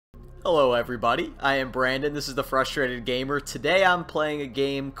Hello everybody, I am Brandon, this is The Frustrated Gamer. Today I'm playing a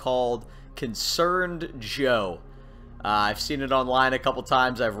game called Concerned Joe. I've seen it online a couple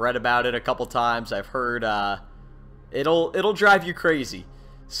times, I've read about it a couple times, I've heard it'll drive you crazy.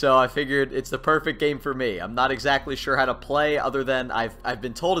 So I figured it's the perfect game for me. I'm not exactly sure how to play other than I've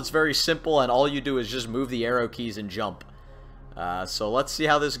been told it's very simple and all you do is just move the arrow keys and jump. So let's see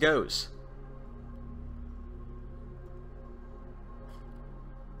how this goes.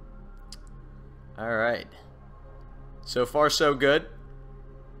 Alright. So far, so good.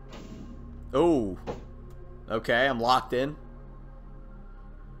 Oh. Okay, I'm locked in.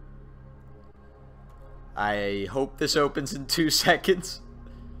 I hope this opens in 2 seconds.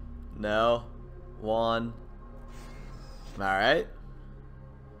 No. 1. Alright.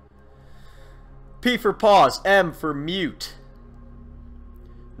 P for pause. M for mute.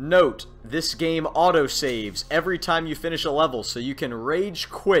 Note, this game autosaves every time you finish a level, so you can rage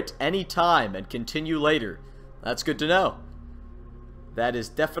quit anytime and continue later. That's good to know. That is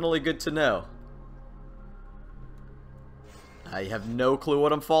definitely good to know. I have no clue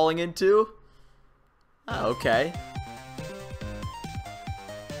what I'm falling into. Oh, okay.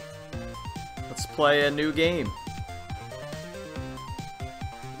 Let's play a new game.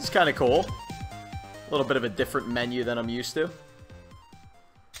 This is kind of cool. A little bit of a different menu than I'm used to.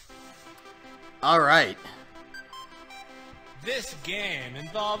 Alright. This game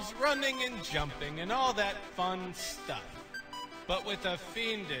involves running and jumping and all that fun stuff, but with a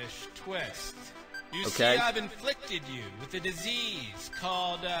fiendish twist. You see, I've inflicted you with a disease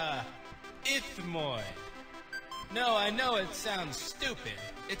called, Ithmoid. No, I know it sounds stupid.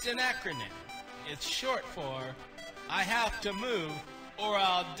 It's an acronym. It's short for, I have to move or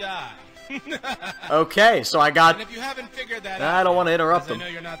I'll die. Okay, so I got... And if you haven't figured that out, I don't want to interrupt them. I know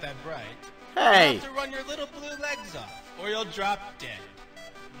you're not that bright. Hey! You have to run your little blue legs off, or you'll drop dead.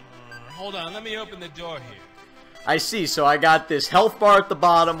 Hold on, let me open the door here. I see, so I got this health bar at the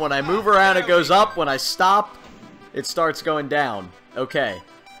bottom. When I move around, it goes up. When I stop, it starts going down. Okay.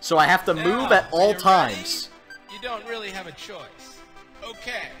 So I have to move at all times. You don't really have a choice.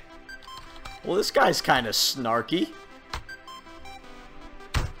 Okay. Well, this guy's kind of snarky.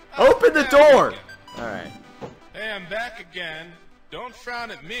 Open the door! Alright. Hey, I'm back again. Don't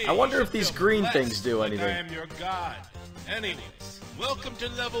frown at me. I wonder if these green things do anything. I am your god. Anyways, welcome to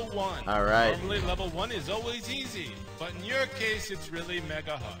level 1. Alright. Normally level 1 is always easy, but in your case it's really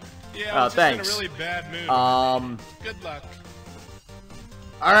mega hard. Yeah, oh, I'm thanks. just in a really bad mood. Good luck.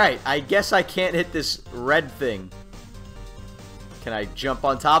 Alright, I guess I can't hit this red thing. Can I jump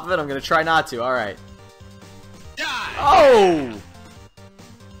on top of it? I'm gonna try not to. Alright. Die! Oh!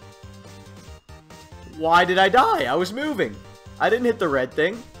 Why did I die? I was moving. I didn't hit the red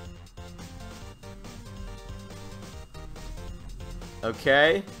thing.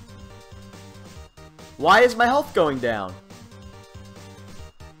 Okay. Why is my health going down?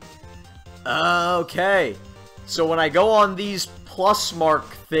 Okay. So when I go on these plus mark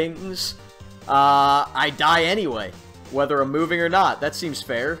things, I die anyway. Whether I'm moving or not. That seems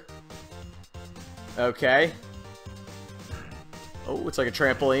fair. Okay. Oh, it's like a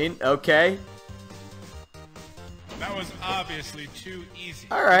trampoline. Okay. That was obviously too easy.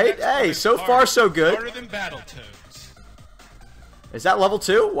 Alright, hey, so far so good. Harder than Battletoads. Is that level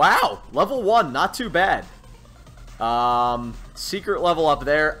 2? Wow, level 1, not too bad. Secret level up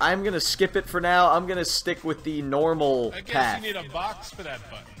there. I'm gonna skip it for now. I'm gonna stick with the normal I guess path. you need a box for that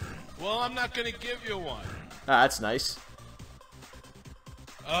button. Well, I'm not gonna give you one. Ah, that's nice.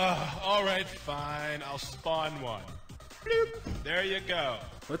 Alright, fine. I'll spawn one. Bloop. There you go.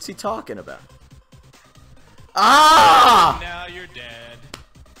 What's he talking about? Ah! Now you're dead.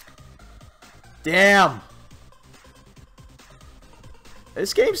 Damn.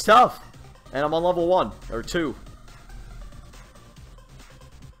 This game's tough. And I'm on level 1. Or 2.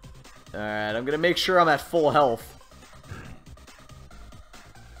 Alright, I'm gonna make sure I'm at full health.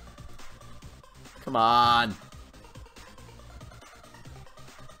 Come on.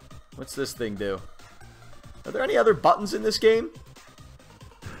 What's this thing do? Are there any other buttons in this game?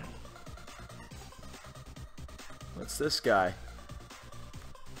 What's this guy?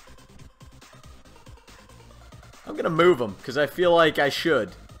 I'm gonna move him, because I feel like I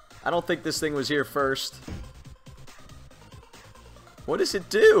should. I don't think this thing was here first. What does it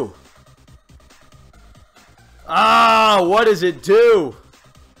do? Ah, what does it do?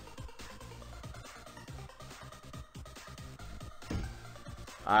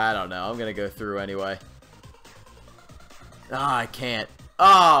 I don't know. I'm gonna go through anyway. Ah, I can't.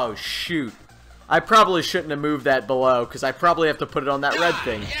 Oh, shoot. I probably shouldn't have moved that below, because I probably have to put it on that red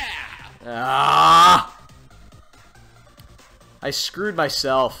thing. Yeah. Ah! I screwed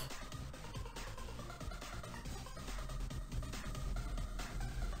myself.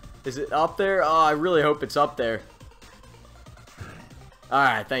 Is it up there? Oh, I really hope it's up there.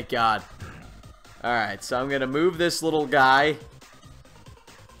 Alright, thank God. Alright, so I'm going to move this little guy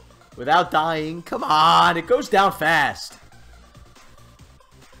without dying. Come on, it goes down fast.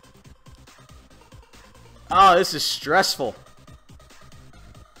 Oh, this is stressful.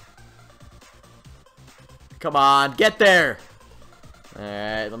 Come on, get there.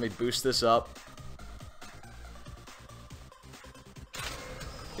 Alright, let me boost this up.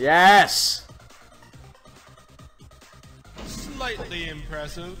 Yes! Slightly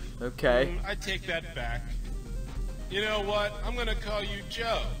impressive. Okay. I take that back. You know what? I'm gonna call you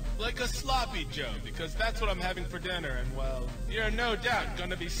Joe. Like a sloppy Joe, because that's what I'm having for dinner, and well, you're no doubt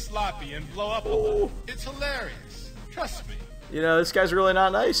gonna be sloppy and blow up a lot. It's hilarious. Trust me. You know, this guy's really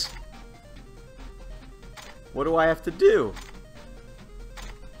not nice. What do I have to do?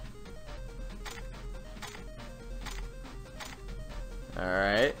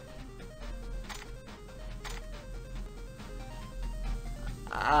 Alright.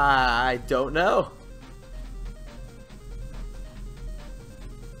 I don't know.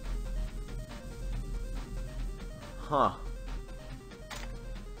 Huh.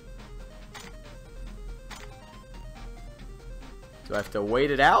 Do I have to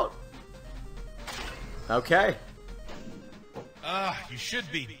wait it out? Okay. You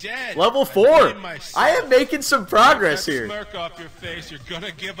should be dead. Level 4. I am making some progress here. Smirk off your face. You're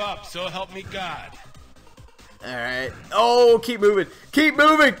gonna give up. So help me God. All right. Oh, keep moving. Keep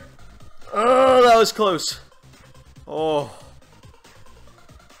moving. Oh, that was close. Oh.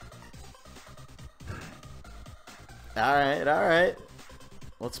 All right. All right.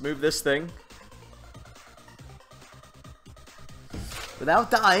 Let's move this thing without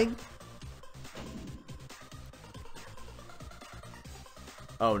dying.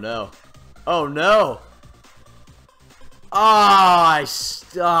 Oh no. Oh no. Ah,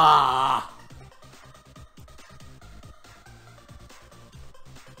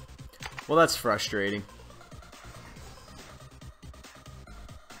 Well, that's frustrating.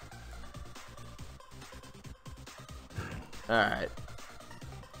 Alright.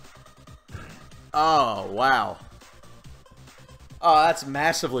 Oh, wow. Oh, that's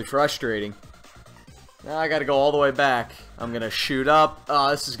massively frustrating. Now I gotta go all the way back. I'm gonna shoot up. Oh,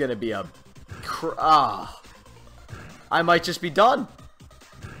 this is gonna be a... I might just be done.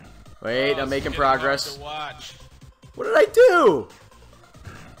 Wait, I'm making progress. What did I do?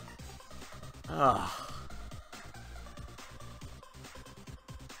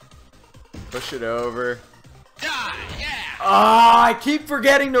 Push it over. I keep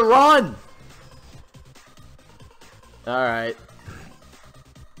forgetting to run. Alright.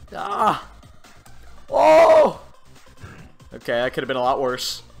 Oh! Okay, that could have been a lot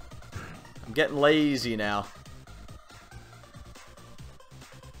worse. I'm getting lazy now.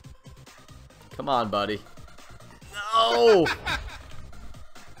 Come on, buddy. No!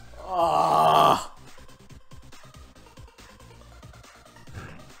 Oh!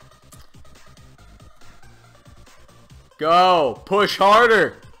 Go! Push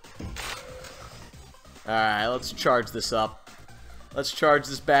harder! Alright, let's charge this up. Let's charge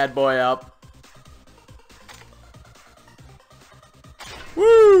this bad boy up.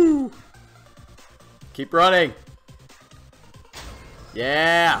 Woo! Keep running.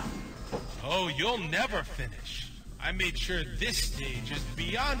 Yeah! Oh, you'll never finish. I made sure this stage is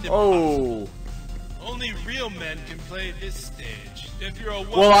beyond impossible. Oh! Only real men can play this stage. If you're a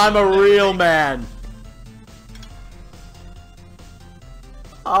woman, well, I'm a real man.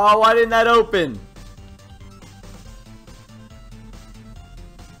 Oh, why didn't that open?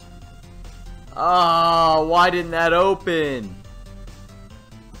 Oh, why didn't that open?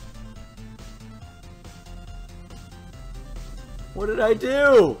 What did I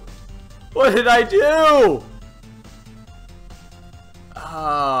do? What did I do?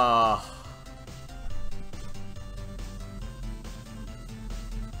 Ah.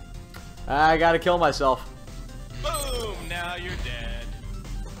 I gotta kill myself. Boom! Now you're dead.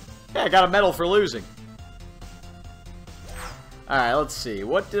 Yeah, I got a medal for losing. Alright, let's see.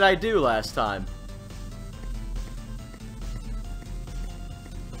 What did I do last time?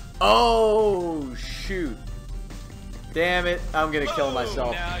 Oh, shoot. Damn it. I'm gonna kill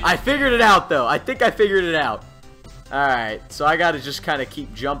myself. I figured it out, though. I think I figured it out. Alright, so I gotta just kind of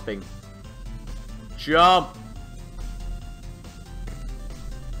keep jumping. Jump!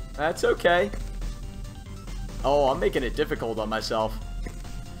 That's okay. Oh, I'm making it difficult on myself.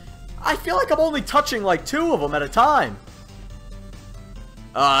 I feel like I'm only touching like 2 of them at a time.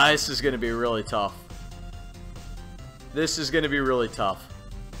 This is gonna be really tough. This is gonna be really tough.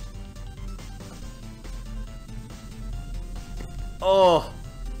 Oh.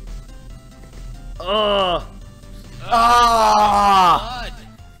 Ah!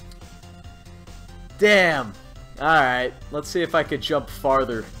 Damn. Alright, let's see if I could jump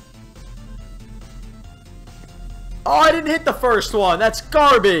farther. Oh, I didn't hit the first one. That's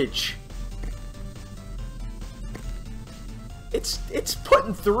garbage. It's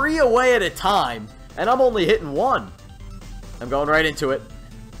putting 3 away at a time, and I'm only hitting 1. I'm going right into it.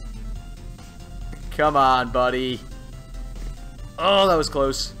 Come on, buddy. Oh, that was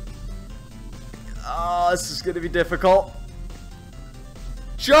close. Oh, this is going to be difficult.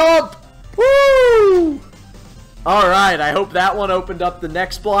 Jump! Woo! Alright, I hope that one opened up the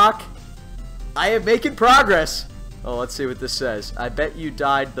next block. I am making progress. Oh, let's see what this says. I bet you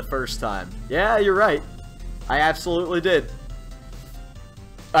died the first time. Yeah, you're right. I absolutely did.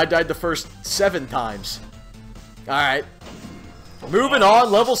 I died the first 7 times. Alright. Moving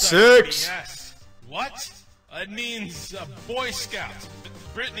on, level 6. BS. What? It means Boy Scout.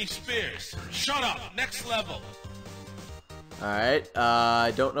 Britney Spears. Shut up. Next level. Alright,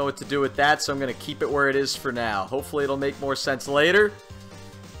 I don't know what to do with that, so I'm going to keep it where it is for now. Hopefully it'll make more sense later.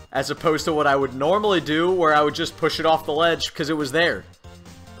 As opposed to what I would normally do, where I would just push it off the ledge because it was there.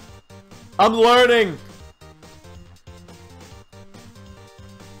 I'm learning!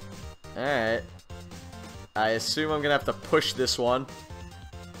 Alright. I assume I'm going to have to push this one.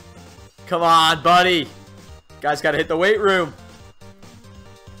 Come on, buddy! Guys got to hit the weight room.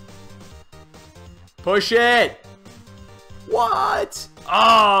 Push it! What?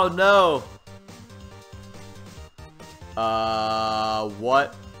 Oh, no.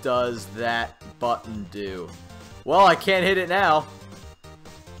 What does that button do? Well, I can't hit it now.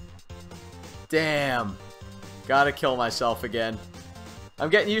 Damn. Gotta kill myself again. I'm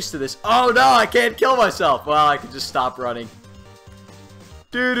getting used to this. Oh, no, I can't kill myself. Well, I can just stop running.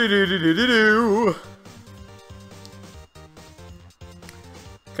 Do-do-do-do-do-do-do.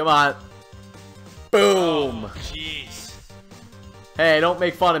 Come on. Boom. Oh, jeez. Hey, don't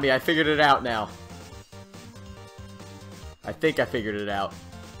make fun of me. I figured it out now. I think I figured it out.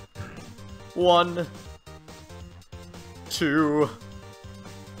 1, 2,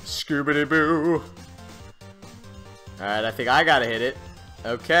 Scooby-Doo. Alright, I think I gotta hit it.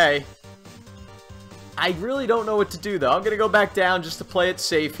 Okay. I really don't know what to do, though. I'm gonna go back down just to play it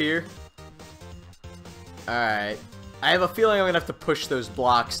safe here. Alright. I have a feeling I'm gonna have to push those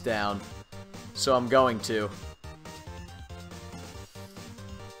blocks down. So I'm going to.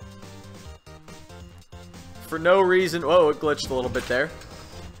 For no reason... Whoa, it glitched a little bit there.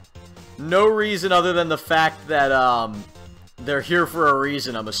 No reason other than the fact that, they're here for a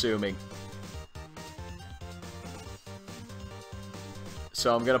reason, I'm assuming.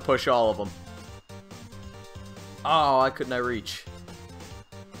 So I'm gonna push all of them. Oh, why couldn't I reach?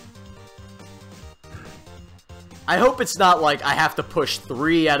 I hope it's not like I have to push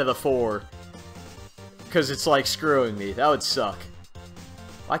 3 out of the 4. Because it's like screwing me. That would suck.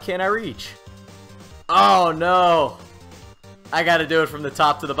 Why can't I reach? Oh, no. I gotta do it from the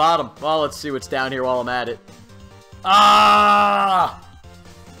top to the bottom. Well, let's see what's down here while I'm at it. Ah!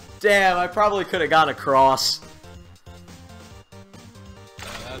 Damn, I probably could have gone across.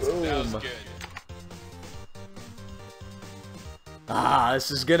 That was good. Ah,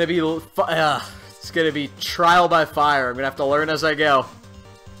 this is gonna be... it's gonna be trial by fire. I'm gonna have to learn as I go.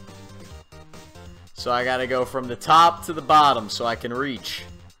 So I gotta go from the top to the bottom so I can reach.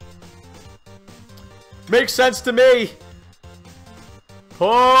 Makes sense to me!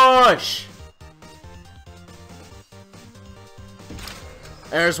 Push!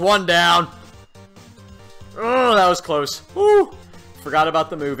 There's one down. Oh, that was close. Woo! Forgot about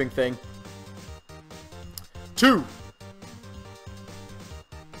the moving thing. 2.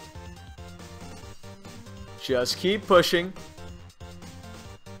 Just keep pushing.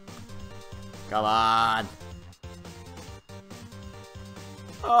 Come on.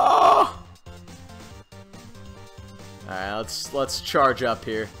 Oh! Alright, let's charge up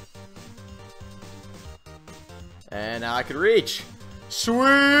here. And now I can reach.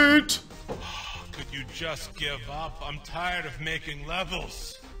 Sweet! Could you just give up? I'm tired of making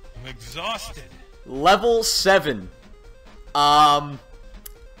levels. I'm exhausted. Level 7. I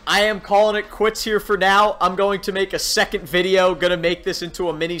am calling it quits here for now. I'm going to make a second video. Gonna make this into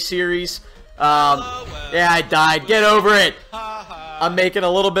a mini-series. Yeah, I died. Get over it! I'm making a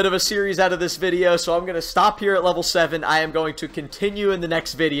little bit of a series out of this video, so I'm going to stop here at level 7. I am going to continue in the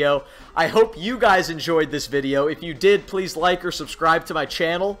next video. I hope you guys enjoyed this video. If you did, please like or subscribe to my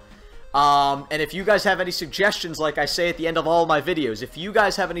channel. And if you guys have any suggestions, like I say at the end of all my videos, if you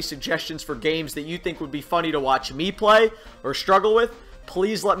guys have any suggestions for games that you think would be funny to watch me play or struggle with,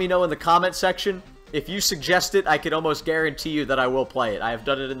 please let me know in the comment section. If you suggest it, I can almost guarantee you that I will play it. I have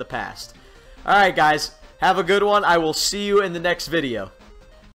done it in the past. Alright, guys. Have a good one. I will see you in the next video.